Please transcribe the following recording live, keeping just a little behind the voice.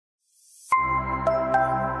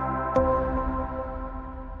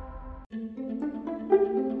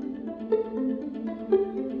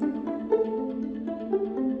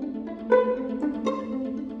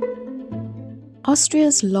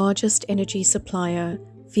Austria's largest energy supplier,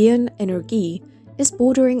 Wien Energie, is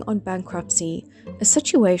bordering on bankruptcy, a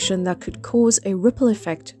situation that could cause a ripple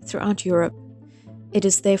effect throughout Europe. It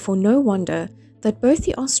is therefore no wonder that both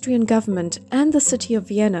the Austrian government and the city of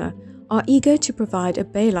Vienna are eager to provide a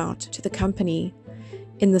bailout to the company.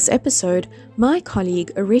 In this episode, my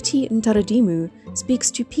colleague Areti Ntaradimu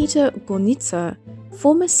speaks to Peter Gornitzer,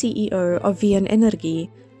 former CEO of Wien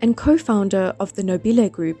Energie and co-founder of the Nobile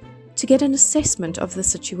Group, to get an assessment of the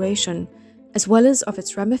situation, as well as of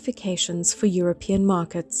its ramifications for European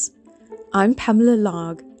markets. I'm Pamela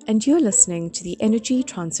Larg, and you're listening to the Energy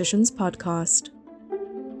Transitions Podcast.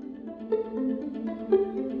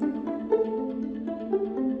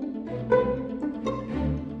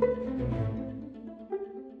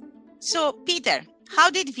 So, Peter, how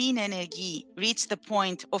did Wien Energie reach the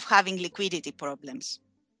point of having liquidity problems?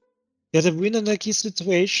 Yeah, the Wien Energie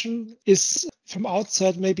situation is from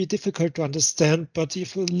outside maybe difficult to understand, but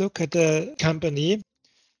if you look at the company,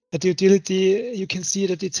 at the utility, you can see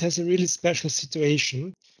that it has a really special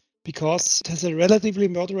situation because it has a relatively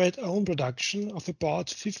moderate own production of about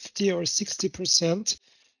 50 or 60%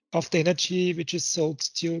 of the energy which is sold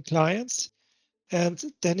to clients. And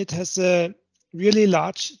then it has a really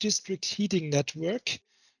large district heating network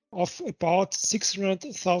of about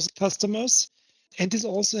 600,000 customers. And it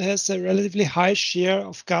also has a relatively high share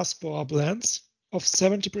of gas power plants of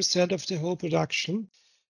 70% of the whole production.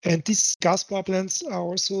 And these gas power plants are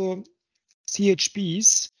also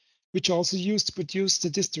CHPs, which are also used to produce the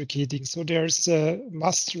district heating. So there's a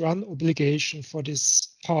must-run obligation for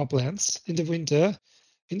these power plants in the winter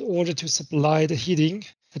in order to supply the heating.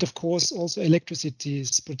 And of course, also electricity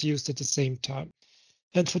is produced at the same time.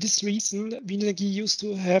 And for this reason, Wien Energie used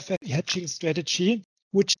to have a hedging strategy,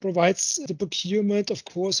 which provides the procurement, of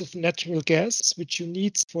course, of natural gas, which you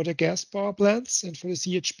need for the gas power plants and for the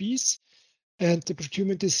CHPs. And the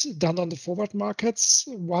procurement is done on the forward markets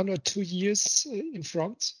 1 or 2 years in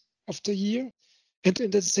front of the year. And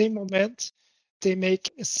in the same moment, they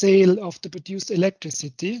make a sale of the produced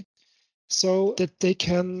electricity so that they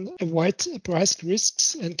can avoid price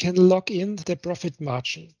risks and can lock in the profit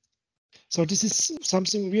margin. So this is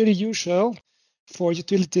something really usual for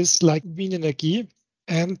utilities like Wien Energie.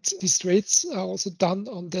 And these trades are also done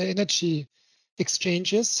on the energy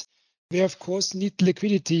exchanges. We, of course, need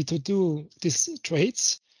liquidity to do these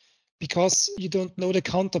trades because you don't know the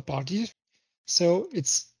counterparty. So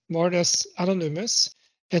it's more or less anonymous.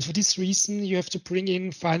 And for this reason, you have to bring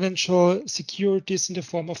in financial securities in the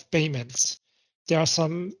form of payments. There are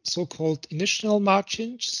some so-called initial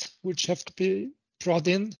margins which have to be brought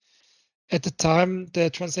in at the time the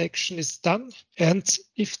transaction is done. And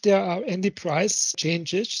if there are any price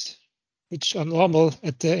changes, which are normal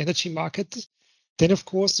at the energy market, then of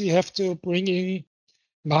course you have to bring in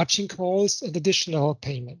margin calls and additional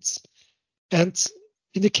payments. And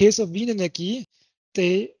in the case of Wien Energie,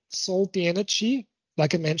 they sold the energy,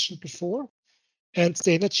 like I mentioned before, and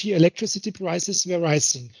the electricity prices were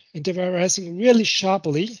rising. And they were rising really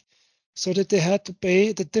sharply, so that they had to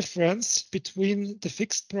pay the difference between the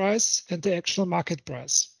fixed price and the actual market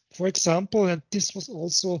price. For example, and this was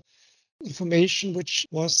also information which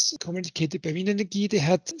was communicated by Wien Energie, they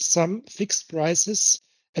had some fixed prices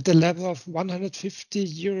at the level of 150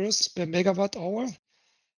 euros per megawatt hour,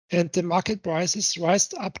 and the market prices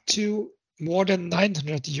rised up to more than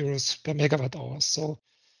 900 euros per megawatt hour. So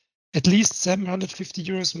at least 750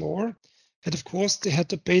 euros more. And of course, they had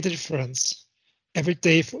to pay the difference every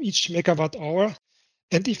day for each megawatt hour.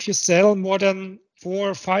 And if you sell more than 4,000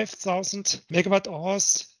 or 5,000 megawatt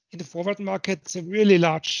hours in the forward market, it's a really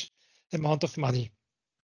large amount of money.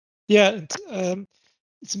 Yeah, and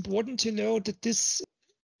it's important to know that these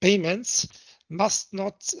payments must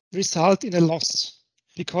not result in a loss,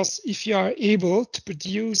 because if you are able to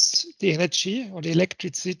produce the energy or the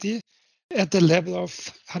electricity at the level of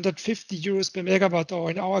 150 euros per megawatt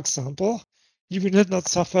hour in our example, you will not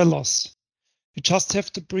suffer a loss. You just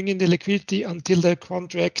have to bring in the liquidity until the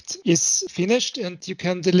contract is finished and you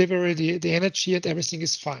can deliver the energy and everything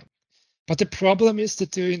is fine. But the problem is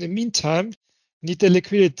that you, in the meantime, need the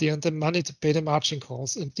liquidity and the money to pay the margin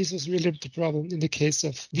calls. And this was really the problem in the case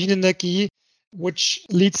of Wien Energie, which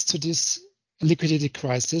leads to this liquidity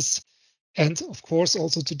crisis and, of course,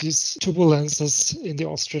 also to these turbulences in the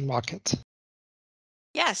Austrian market.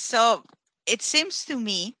 Yes, so it seems to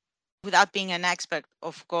me, without being an expert,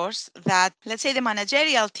 of course, that let's say the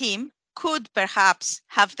managerial team could perhaps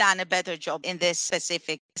have done a better job in this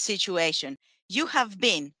specific situation. You have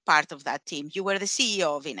been part of that team. You were the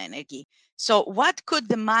CEO of Wien Energie. So what could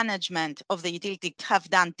the management of the utility have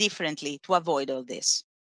done differently to avoid all this?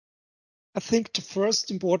 I think the first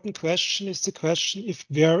important question is the question if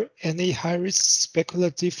there are any high-risk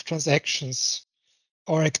speculative transactions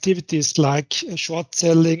or activities like short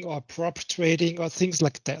selling or prop trading or things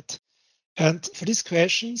like that. And for these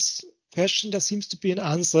question, there seems to be an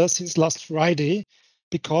answer since last Friday,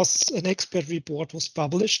 because an expert report was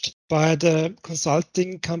published by the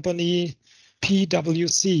consulting company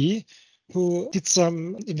PwC, who did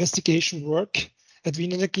some investigation work at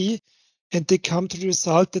Wien Energie, and they come to the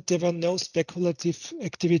result that there were no speculative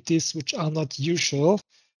activities which are not usual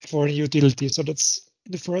for a utility. So that's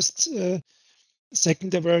the first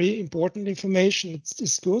secondary important information.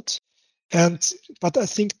 It's good. But I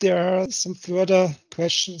think there are some further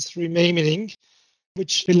questions remaining,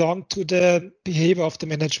 which belong to the behavior of the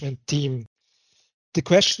management team. The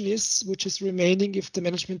question is, which is remaining if the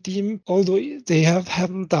management team, although they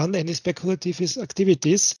haven't done any speculative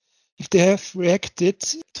activities, if they have reacted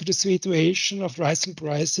to the situation of rising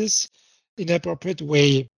prices in an appropriate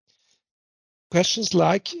way. Questions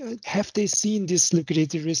like, have they seen this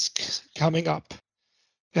liquidity risk coming up?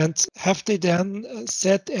 And have they then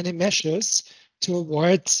set any measures to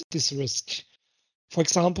avoid this risk? For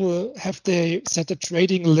example, have they set a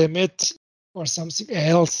trading limit or something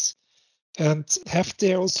else? And have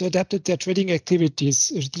they also adapted their trading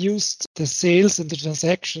activities, reduced the sales and the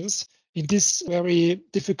transactions in these very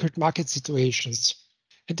difficult market situations?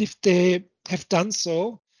 And if they have done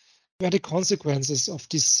so, what are the consequences of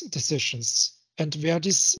these decisions? And were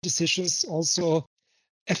these decisions also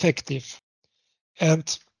effective?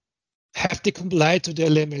 And have they complied to their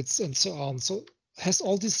limits and so on? So has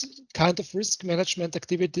all this kind of risk management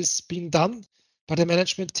activities been done by the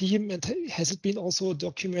management team, and has it been also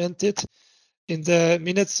documented in the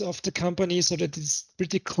minutes of the company so that it's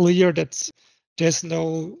pretty clear that there's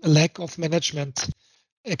no lack of management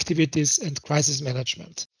activities and crisis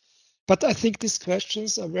management? But I think these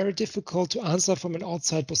questions are very difficult to answer from an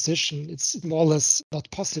outside position. It's more or less not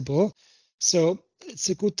possible. So it's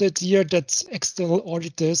a good idea that external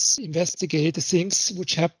auditors investigate the things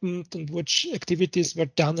which happened and which activities were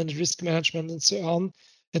done in risk management and so on.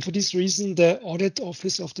 And for this reason, the audit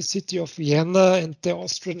office of the city of Vienna and the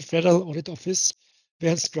Austrian Federal Audit Office were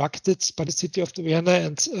instructed by the city of Vienna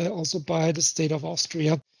and also by the state of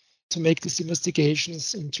Austria to make these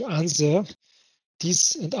investigations and to answer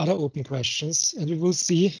these and other open questions, and we will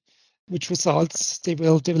see which results they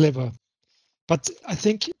will deliver. But I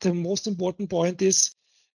think the most important point is,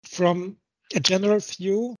 from a general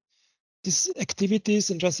view, these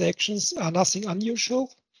activities and transactions are nothing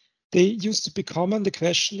unusual. They used to be common. The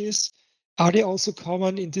question is, are they also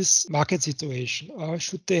common in this market situation, or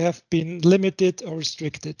should they have been limited or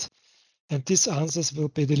restricted? And these answers will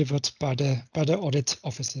be delivered by the audit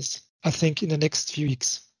offices, I think, in the next few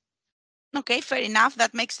weeks. Okay, fair enough.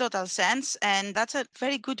 That makes total sense. And that's a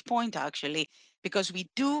very good point, actually, because we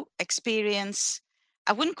do experience,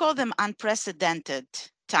 I wouldn't call them unprecedented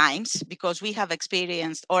times, because we have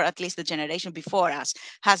experienced, or at least the generation before us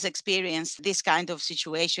has experienced this kind of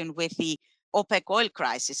situation with the OPEC oil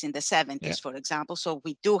crisis in the 70s, for example. So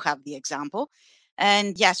we do have the example.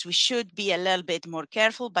 And yes, we should be a little bit more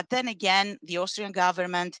careful. But then again, the Austrian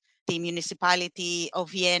government, the municipality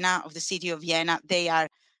of Vienna, of the city of Vienna, they are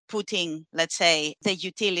putting, let's say, the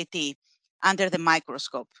utility under the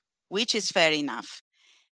microscope, which is fair enough.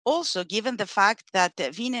 Also, given the fact that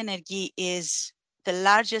Wien Energie is the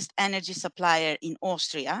largest energy supplier in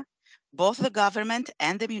Austria, both the government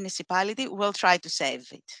and the municipality will try to save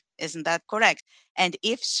it. Isn't that correct? And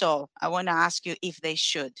if so, I want to ask you if they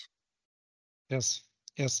should. Yes.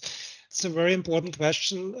 It's a very important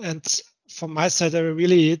question. And from my side, a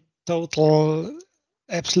really total,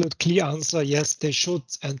 absolute clear answer. Yes, they should.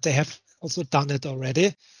 And they have also done it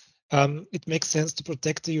already. It makes sense to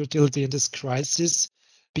protect the utility in this crisis,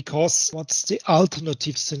 because what's the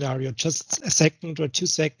alternative scenario? Just a second or 2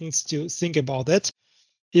 seconds to think about it.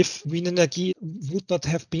 If Wien Energie would not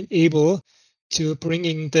have been able to bring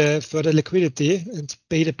in the further liquidity and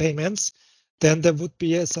pay the payments, then there would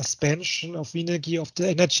be a suspension of Wien Energie of the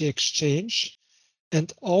energy exchange,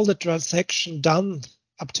 and all the transaction done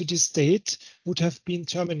up to this date would have been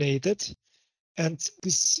terminated. And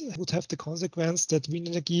this would have the consequence that Wien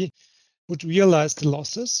Energie would realize the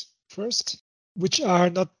losses first, which are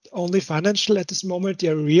not only financial at this moment, they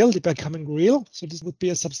are real, they're becoming real. So this would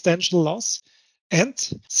be a substantial loss. And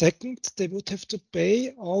second, they would have to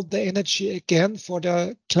pay all the energy again for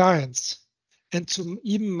their clients, and to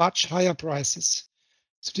even much higher prices.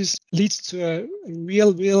 So this leads to a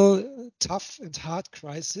real tough and hard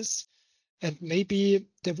crisis. And maybe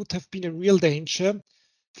there would have been a real danger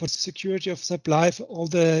for security of supply for all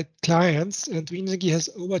the clients. And Wien Energy has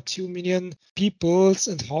over 2 million people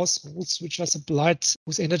and households which are supplied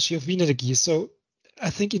with energy of Wien Energy. So I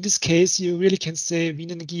think in this case, you really can say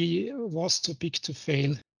Wien Energy was too big to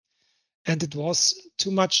fail. And it was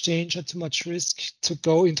too much danger, too much risk to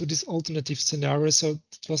go into this alternative scenario. So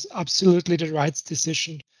it was absolutely the right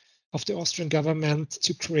decision of the Austrian government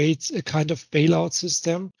to create a kind of bailout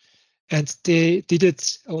system. And they did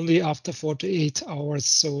it only after 48 hours.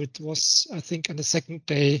 So it was, I think, on the second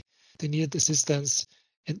day, they needed assistance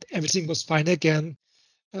and everything was fine again.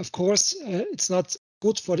 Of course, it's not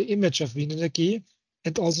good for the image of Wien Energy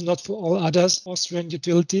and also not for all others Austrian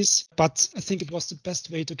utilities, but I think it was the best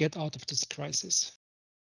way to get out of this crisis.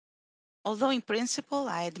 Although in principle,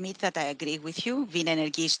 I admit that I agree with you. Wien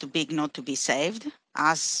Energy is too big not to be saved,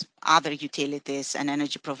 as other utilities and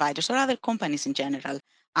energy providers or other companies in general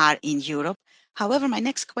are in Europe. However, my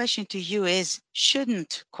next question to you is,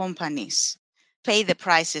 shouldn't companies pay the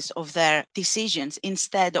prices of their decisions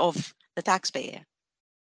instead of the taxpayer?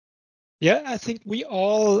 Yeah, I think we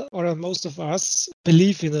all, or most of us,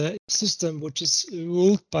 believe in a system which is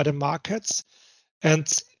ruled by the markets. And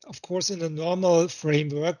of course, in a normal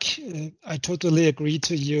framework, I totally agree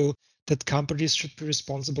to you that companies should be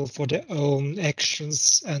responsible for their own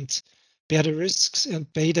actions and bear the risks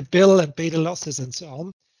and pay the bill and pay the losses and so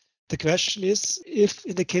on. The question is, if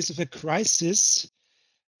in the case of a crisis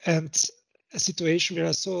and a situation where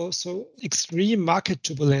there are so extreme market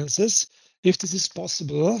turbulences, if this is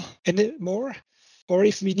possible anymore, or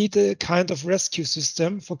if we need a kind of rescue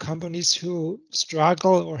system for companies who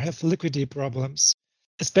struggle or have liquidity problems,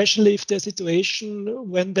 especially if there's a situation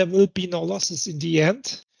when there will be no losses in the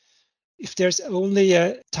end. If there's only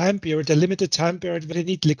a time period, a limited time period where they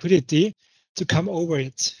need liquidity to come over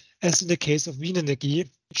it, as in the case of Wien Energy, it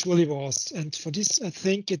surely was. And for this, I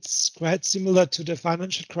think it's quite similar to the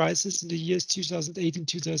financial crisis in the years 2008 and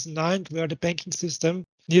 2009, where the banking system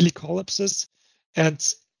nearly collapses. And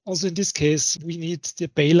also in this case, we need the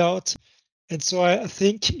bailout. And so I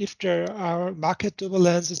think if there are market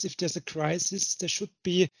turbulences, if there's a crisis, there should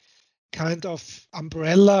be kind of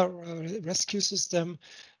umbrella or rescue system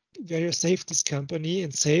where you save this company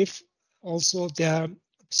and save also their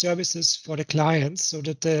services for the clients so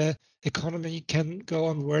that the economy can go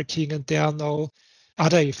on working and there are no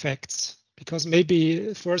other effects. Because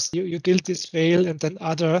maybe first utilities fail and then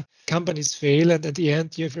other companies fail, and at the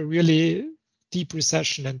end you have a really deep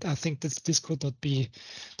recession. And I think that this could not be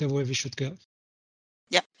the way we should go.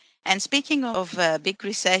 Yeah. And speaking of big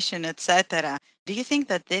recession, etc., do you think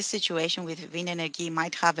that this situation with Wien Energy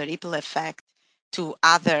might have a ripple effect to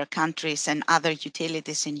other countries and other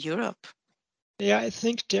utilities in Europe? Yeah, I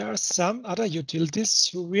think there are some other utilities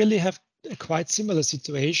who really have a quite similar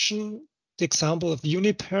situation. The example of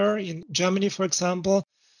Uniper in Germany, for example,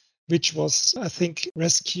 which was, I think,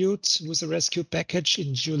 rescued with a rescue package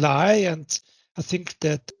in July. And I think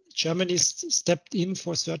that Germany stepped in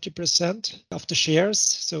for 30% of the shares.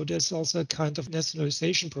 So there's also a kind of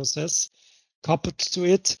nationalization process coupled to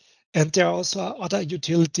it. And there are also other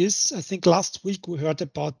utilities. I think last week we heard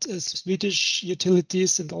about Swedish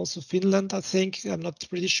utilities and also Finland, I think. I'm not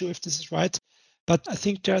pretty sure if this is right. But I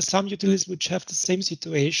think there are some utilities which have the same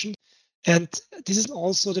situation. And this is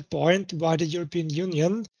also the point why the European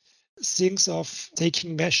Union thinks of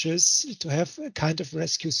taking measures to have a kind of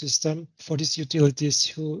rescue system for these utilities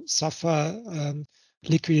who suffer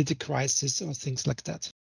liquidity crisis or things like that.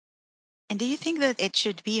 And do you think that it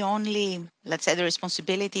should be only, let's say, the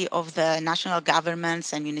responsibility of the national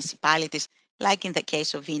governments and municipalities, like in the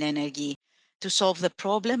case of Wien Energy, to solve the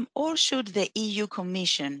problem, or should the EU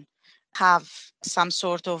Commission have some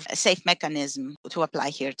sort of a safe mechanism to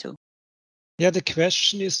apply here too? Yeah, the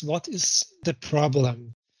question is, what is the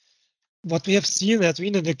problem? What we have seen at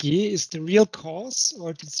Wien Energy is the real cause,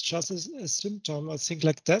 or it's just a symptom or thing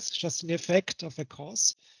like that, just an effect of a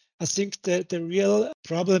cause. I think that the real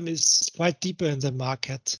problem is quite deeper in the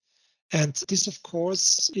market. And this, of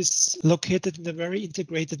course, is located in a very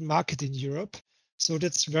integrated market in Europe. So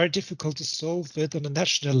that's very difficult to solve it on a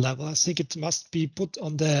national level. I think it must be put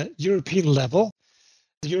on the European level.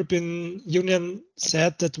 The European Union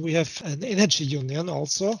said that we have an energy union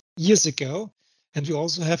also years ago. And we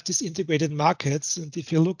also have these integrated markets. And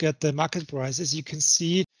if you look at the market prices, you can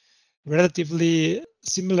see relatively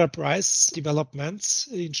similar price developments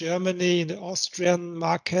in Germany, in the Austrian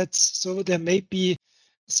markets. So there may be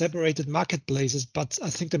separated marketplaces, but I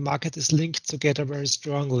think the market is linked together very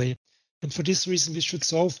strongly. And for this reason, we should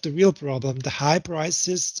solve the real problem, the high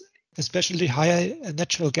prices, especially high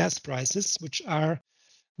natural gas prices, which are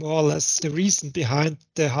more or less the reason behind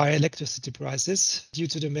the high electricity prices due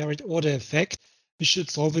to the merit order effect. we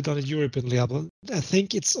should solve it on a European level. I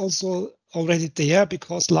think it's also already there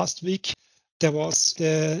because last week there was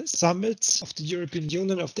the summit of the European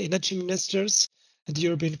Union of the energy ministers and the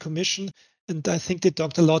European Commission. And I think they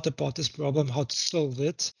talked a lot about this problem, how to solve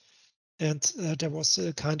it. And there was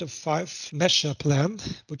a kind of 5-measure plan,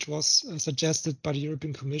 which was suggested by the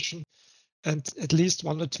European Commission. And at least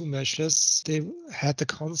 1 or 2 measures, they had the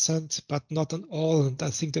consent, but not on all. And I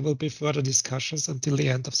think there will be further discussions until the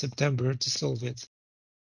end of September to solve it.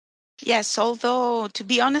 Yes, although to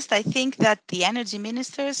be honest, I think that the energy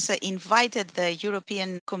ministers invited the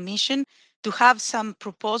European Commission to have some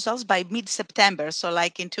proposals by mid-September, so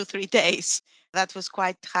like in 2-3 days. That was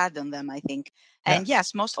quite hard on them, I think. And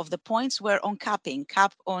yes, most of the points were on capping,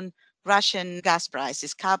 cap on Russian gas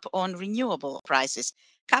prices, cap on renewable prices,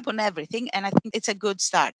 cap on everything. And I think it's a good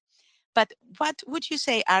start. But what would you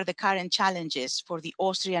say are the current challenges for the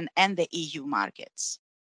Austrian and the EU markets?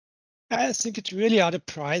 I think it really are the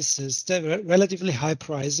prices, the relatively high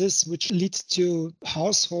prices, which lead to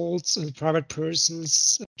households and private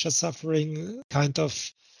persons just suffering kind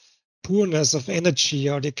of poorness of energy,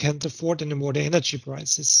 or they can't afford anymore the energy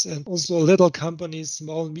prices. And also little companies,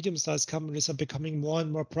 small and medium-sized companies are becoming more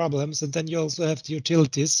and more problems. And then you also have the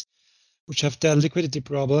utilities, which have their liquidity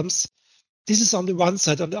problems. This is on the one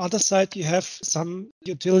side. On the other side, you have some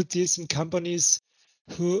utilities and companies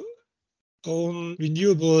who own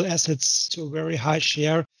renewable assets to a very high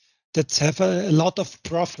share that have a lot of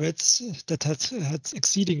profits, that had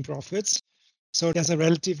exceeding profits. So there's a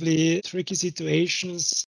relatively tricky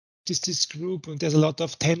situations, this group, and there's a lot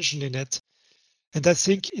of tension in it. And I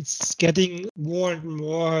think it's getting more and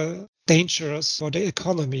more dangerous for the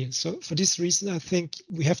economy. So for this reason, I think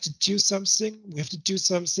we have to do something. We have to do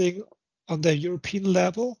something on the European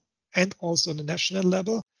level and also on the national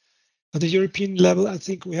level. On the European level, I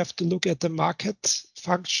think we have to look at the market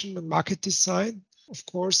function and market design. Of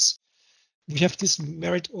course, we have this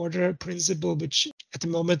merit order principle, which at the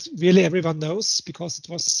moment really everyone knows because it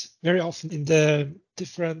was very often in the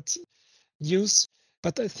different news.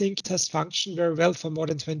 But I think it has functioned very well for more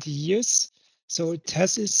than 20 years. So it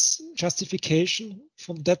has its justification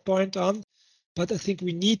from that point on. But I think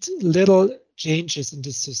we need little changes in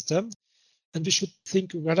the system. And we should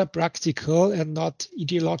think rather practical and not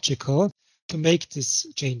ideological to make these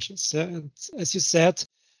changes. And as you said,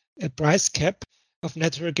 a price cap of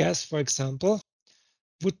natural gas, for example,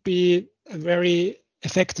 would be a very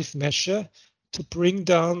effective measure to bring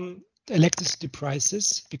down electricity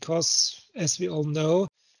prices, because as we all know,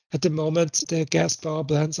 at the moment, the gas power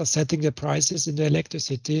plants are setting the prices in the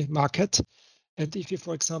electricity market. And if you,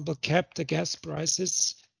 for example, cap the gas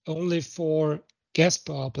prices only for gas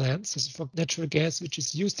power plants, so for natural gas, which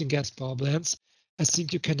is used in gas power plants, I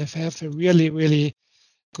think you can have a really, really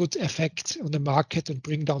good effect on the market and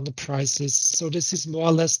bring down the prices. So this is more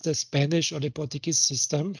or less the Spanish or the Portuguese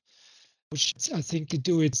system, which I think they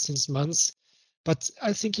do it since months. But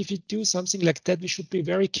I think if you do something like that, we should be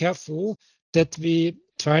very careful that we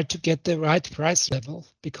try to get the right price level,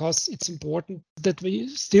 because it's important that we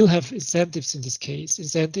still have incentives in this case,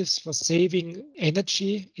 incentives for saving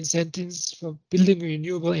energy, incentives for building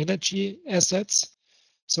renewable energy assets.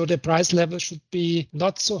 So the price level should be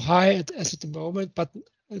not so high as at the moment, but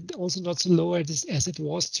also not so low as it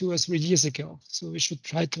was 2 or 3 years ago. So we should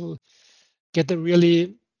try to get a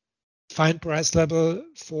really fine price level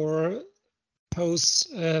for pose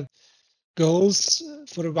goals.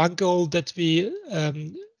 For the one goal that we a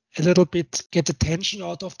little bit get the tension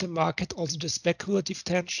out of the market, also the speculative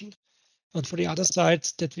tension. And for the other side,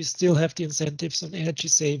 that we still have the incentives on energy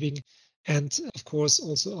saving and of course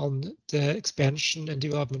also on the expansion and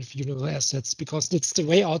development of renewable assets, because that's the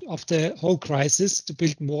way out of the whole crisis, to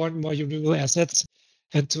build more and more renewable assets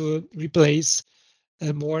and to replace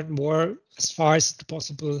more and more, as far as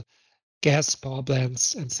possible, gas power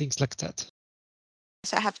plants and things like that.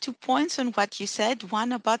 So I have 2 points on what you said.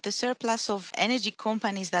 One about the surplus of energy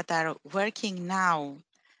companies that are working now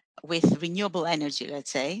with renewable energy,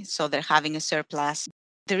 let's say. So they're having a surplus.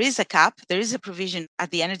 There is a cap, there is a provision at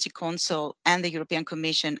the Energy Council and the European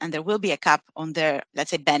Commission, and there will be a cap on their,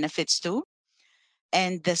 let's say, benefits too.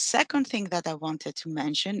 And the second thing that I wanted to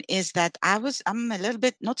mention is that I'm a little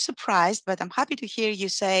bit not surprised, but I'm happy to hear you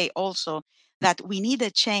say also that we need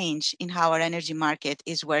a change in how our energy market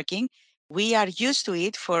is working. We are used to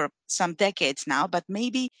it for some decades now, but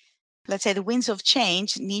maybe, let's say, the winds of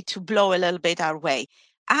change need to blow a little bit our way.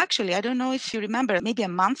 Actually, I don't know if you remember, maybe a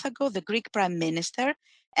month ago, the Greek Prime Minister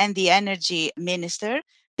and the Energy Minister,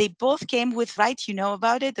 they both came with, right, you know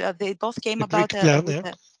about it? They both came The about Greek plan, with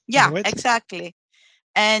yeah. yeah, exactly.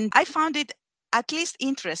 And I found it at least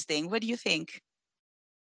interesting. What do you think?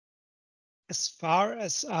 as far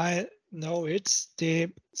as I know it,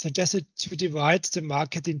 they suggested to divide the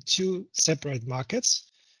market in two separate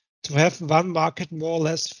markets, to have one market more or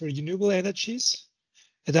less for renewable energies,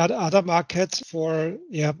 and that other market for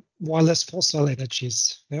more or less fossil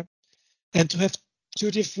energies, and to have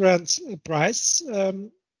two different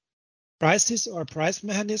prices or price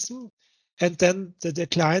mechanism, and then the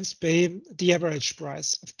clients pay the average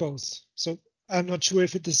price of both. So I'm not sure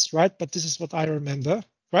if it is right, but this is what I remember,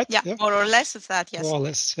 right? Yeah, more or less it's that, yes. More or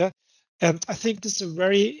less, yeah. And I think this is a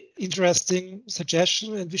very interesting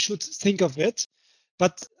suggestion, and we should think of it.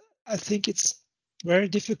 But I think it's very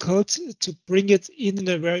difficult to bring it in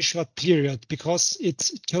a very short period because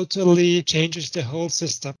it totally changes the whole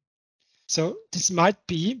system. So this might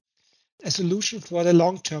be a solution for the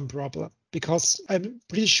long-term problem, because I'm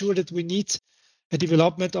pretty sure that we need a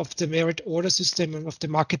development of the merit order system and of the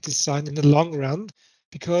market design in the long run,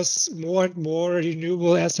 because more and more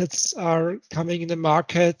renewable assets are coming in the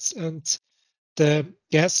market, and the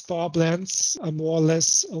gas power plants are more or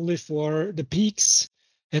less only for the peaks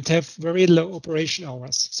and have very low operation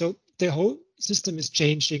hours. So the whole system is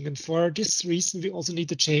changing, and for this reason we also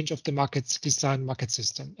need a change of the market design, market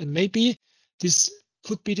system. And maybe this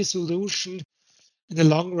could be the solution in the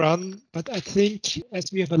long run, but I think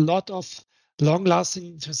as we have a lot of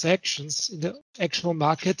long-lasting transactions in the actual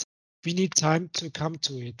market, we need time to come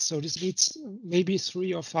to it. So this needs maybe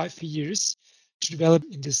 3 or 5 years to develop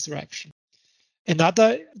in this direction.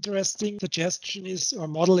 Another interesting suggestion is, or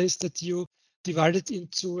model is, that you divide it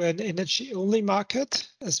into an energy-only market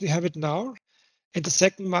as we have it now, and the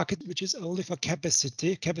second market, which is only for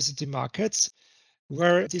capacity markets,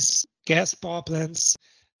 where these gas power plants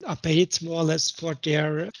are paid more or less for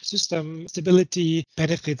their system stability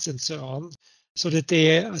benefits and so on, so that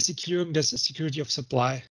they are securing the security of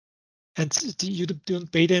supply. And you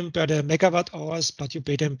don't pay them by the megawatt hours, but you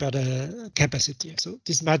pay them by the capacity. So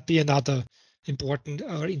this might be another important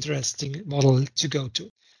or interesting model to go to.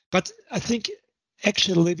 But I think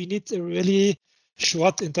actually we need a really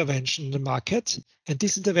short intervention in the market, and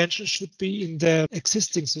this intervention should be in the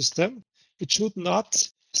existing system. It should not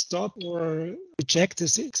stop or reject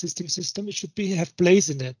this existing system. It should have place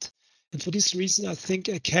in it. And for this reason, I think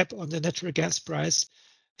a cap on the natural gas price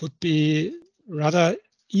would be rather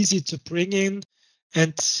easy to bring in.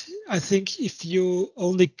 And I think if you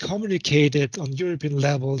only communicate it on European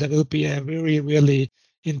level, there will be a very, really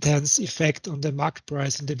intense effect on the market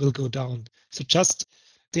price, and they will go down. So just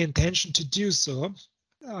the intention to do so,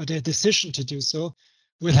 or the decision to do so,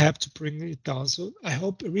 will help to bring it down. So I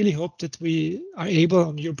really hope that we are able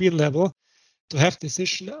on European level to have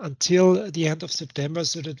decision until the end of September,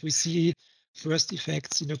 so that we see first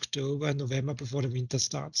effects in October and November before the winter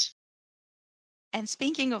starts. And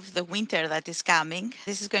speaking of the winter that is coming,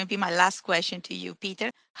 this is going to be my last question to you,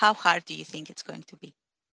 Peter. How hard do you think it's going to be?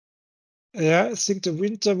 Yeah, I think the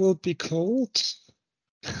winter will be cold.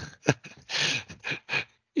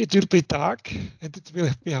 It will be dark and it will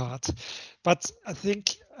be hard. But I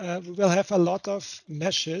think we will have a lot of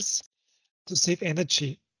measures to save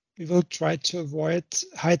energy. We will try to avoid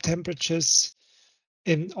high temperatures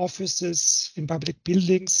in offices, in public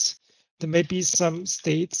buildings. There may be some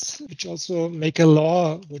states which also make a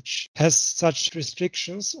law which has such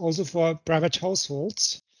restrictions also for private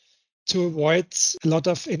households, to avoid a lot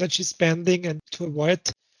of energy spending and to avoid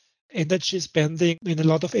energy spending when a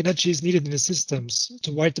lot of energy is needed in the systems, to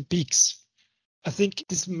avoid the peaks. I think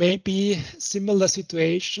this may be similar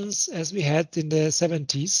situations as we had in the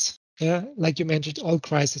 70s, like you mentioned, oil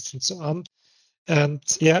crisis and so on. And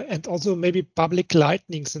and also maybe public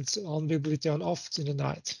lightnings and so on will be turned off in the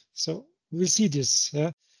night. So we'll see this.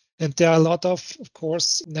 And there are a lot of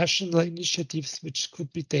course, national initiatives which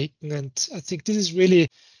could be taken. And I think this is really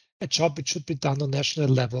a job which should be done on national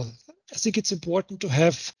level. I think it's important to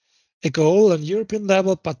have a goal on European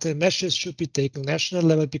level, but the measures should be taken national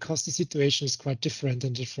level because the situation is quite different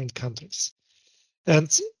in different countries.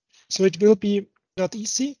 And so it will be not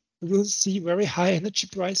easy. We will see very high energy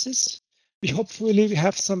prices. We hopefully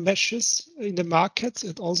have some measures in the market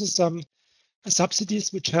and also some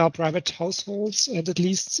subsidies which help private households and at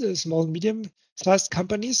least small and medium-sized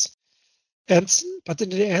companies. But in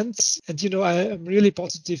the end, and I am really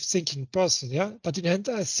positive thinking person, but in the end,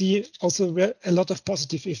 I see also a lot of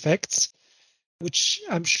positive effects, which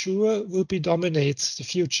I'm sure will dominate the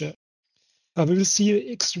future. We will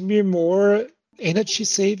see extremely more energy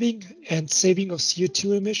saving and saving of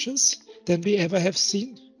CO2 emissions than we ever have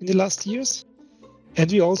seen in the last years.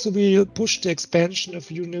 And we also will push the expansion of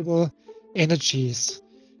renewable energies,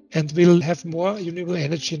 and we'll have more renewable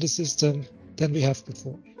energy in the system than we have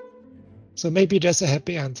before. So maybe there's a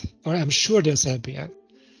happy end, or I'm sure there's a happy end.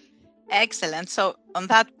 Excellent. So on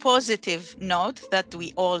that positive note that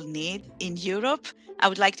we all need in Europe, I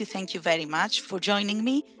would like to thank you very much for joining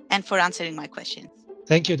me and for answering my questions.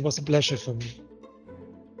 Thank you. It was a pleasure for me.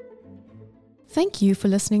 Thank you for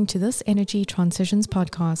listening to this Energy Transitions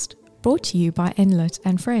podcast, brought to you by Enlit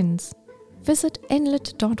and friends. Visit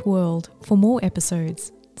enlit.world for more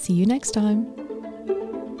episodes. See you next time.